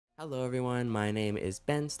Hello everyone, my name is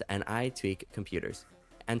Benst and I tweak computers.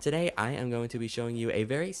 And today I am going to be showing you a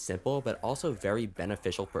very simple but also very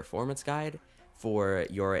beneficial performance guide for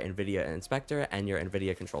your Nvidia Inspector and your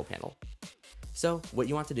Nvidia control panel. So what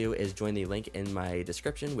you want to do is join the link in my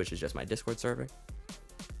description, which is just my Discord server,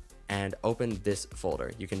 and open this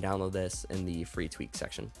folder. You can download this in the free tweak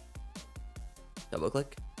section. Double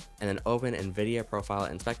click and then open Nvidia Profile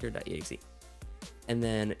Inspector.exe. And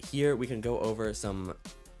then here we can go over some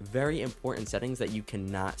very important settings that you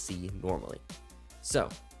cannot see normally. So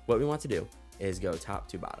what we want to do is go top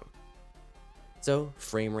to bottom. So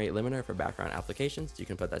frame rate limiter for background applications, you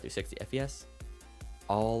can put that to 60 FPS.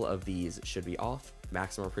 All of these should be off.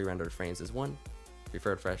 Maximum pre-rendered frames is 1.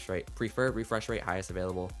 Preferred refresh rate highest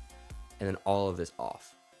available, and then all of this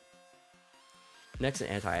off. Next, in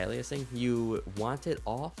anti-aliasing, you want it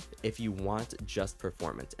off if you want just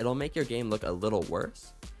performance. It'll make your game look a little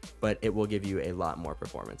worse, but it will give you a lot more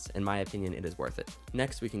performance. In my opinion, it is worth it.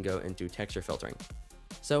 Next, we can go into texture filtering.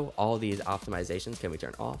 So all these optimizations can be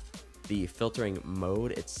turned off. The filtering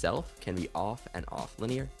mode itself can be off and off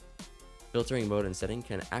linear. Filtering mode and setting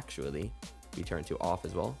can actually be turned to off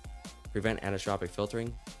as well. Prevent anisotropic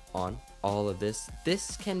filtering on. All of this.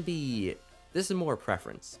 This is more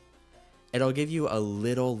preference. It'll give you a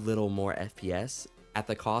little more FPS at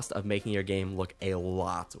the cost of making your game look a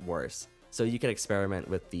lot worse. So you can experiment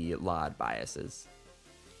with the LOD biases.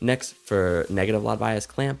 Next, for negative LOD bias,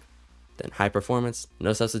 clamp, then high performance,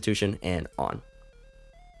 no substitution, and on.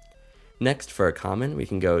 Next, for common, we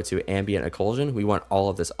can go to ambient occlusion. We want all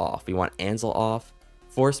of this off. We want ANSL off.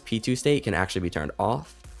 Forced P2 state can actually be turned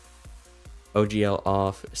off. OGL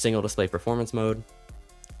off. Single display performance mode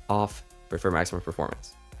off for maximum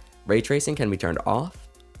performance. Ray tracing can be turned off.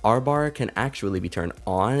 R-bar can actually be turned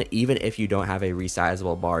on even if you don't have a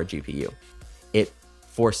resizable bar GPU. It,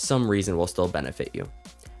 for some reason, will still benefit you.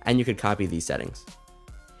 And you could copy these settings.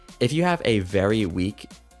 If you have a very weak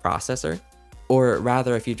processor, or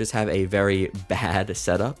rather if you just have a very bad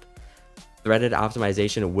setup, threaded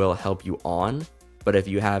optimization will help you on, but if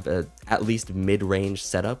you have a at least mid-range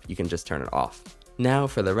setup, you can just turn it off. Now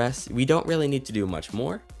for the rest, we don't really need to do much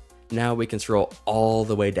more. Now we can scroll all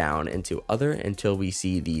the way down into other until we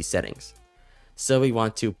see these settings. So we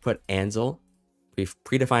want to put ANSL, we've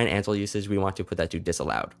predefined ANSL usage, we want to put that to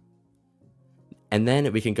disallowed. And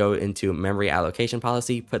then we can go into memory allocation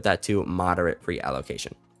policy, put that to moderate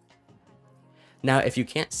pre-allocation. Now, if you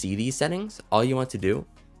can't see these settings, all you want to do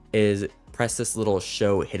is press this little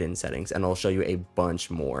show hidden settings and it'll show you a bunch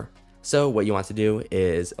more. So what you want to do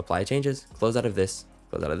is apply changes, close out of this,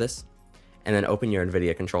 and then open your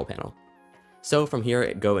Nvidia control panel. So from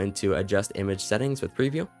here, go into adjust image settings with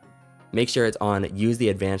preview. Make sure it's on use the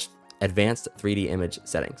advanced 3D image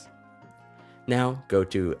settings. Now go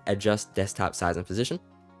to adjust desktop size and position,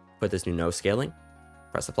 put this to no scaling,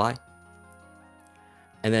 press apply.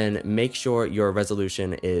 And then make sure your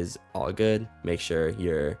resolution is all good. Make sure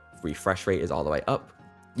your refresh rate is all the way up.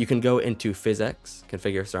 You can go into PhysX,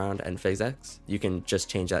 configure surround and PhysX. You can just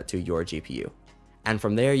change that to your GPU. And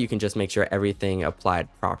from there, you can just make sure everything applied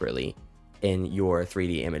properly in your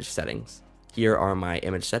 3D image settings. Here are my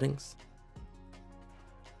image settings,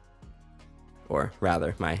 or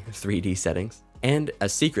rather my 3D settings. And a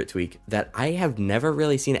secret tweak that I have never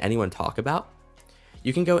really seen anyone talk about.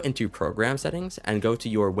 You can go into program settings and go to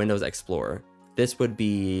your Windows Explorer. This would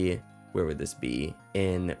be, where would this be?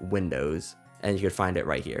 In Windows, and you could find it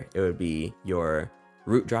right here. It would be your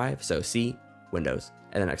root drive, so C, Windows,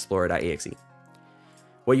 and then explorer.exe.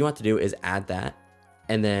 What you want to do is add that,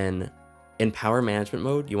 and then in power management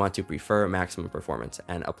mode, you want to prefer maximum performance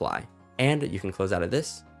and apply. And you can close out of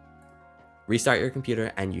this, restart your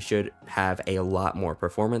computer, and you should have a lot more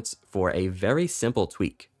performance for a very simple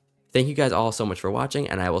tweak. Thank you guys all so much for watching,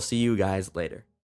 and I will see you guys later.